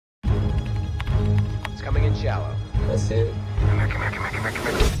It's coming in shallow. That's it.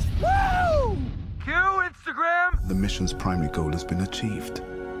 Woo! Cue Instagram! The mission's primary goal has been achieved.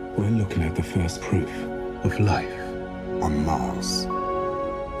 We're looking at the first proof of life on Mars.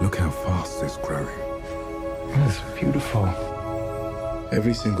 Look how fast it's growing. It's beautiful.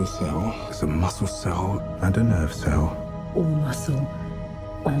 Every single cell is a muscle cell and a nerve cell. All muscle,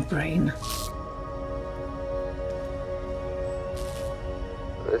 all brain.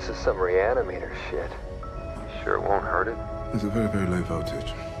 This is some reanimator shit. Sure it won't hurt it? There's a very, very low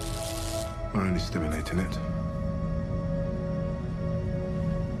voltage. We're only stimulating it.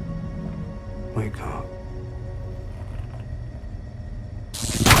 Wake up.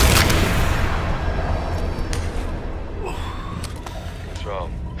 What's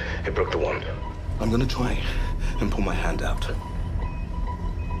wrong? It broke the wand. I'm gonna try and pull my hand out.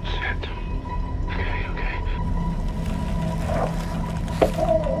 Shit. Okay.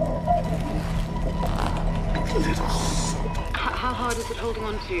 How hard is it holding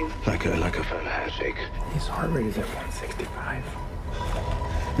on to you? Like a firm handshake. His heart rate is at 165.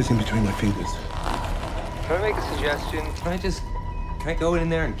 It's in between my fingers. Can I make a suggestion? Can I go in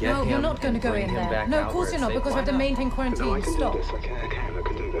there and get him? No, you're not going to go in there. No, of course you're not, because we have to maintain quarantine. No, I can Stop. do this. I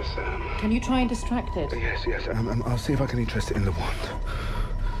can do this. Can you try and distract it? Yes. I'll see if I can interest it in the wand.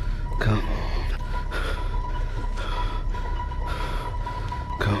 Come on.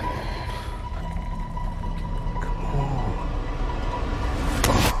 Come on.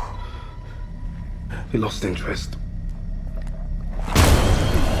 He lost interest.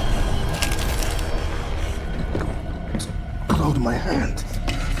 Hold my hand.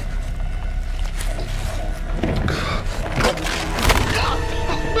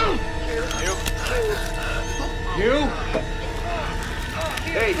 You?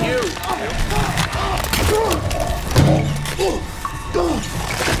 Hey, you!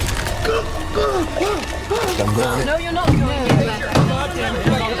 No, you're not going in.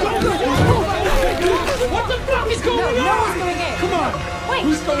 What the fuck is going on? No one's going in. Come on. Wait.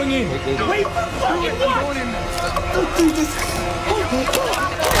 Who's going in? Wait for fucking what? Don't do this.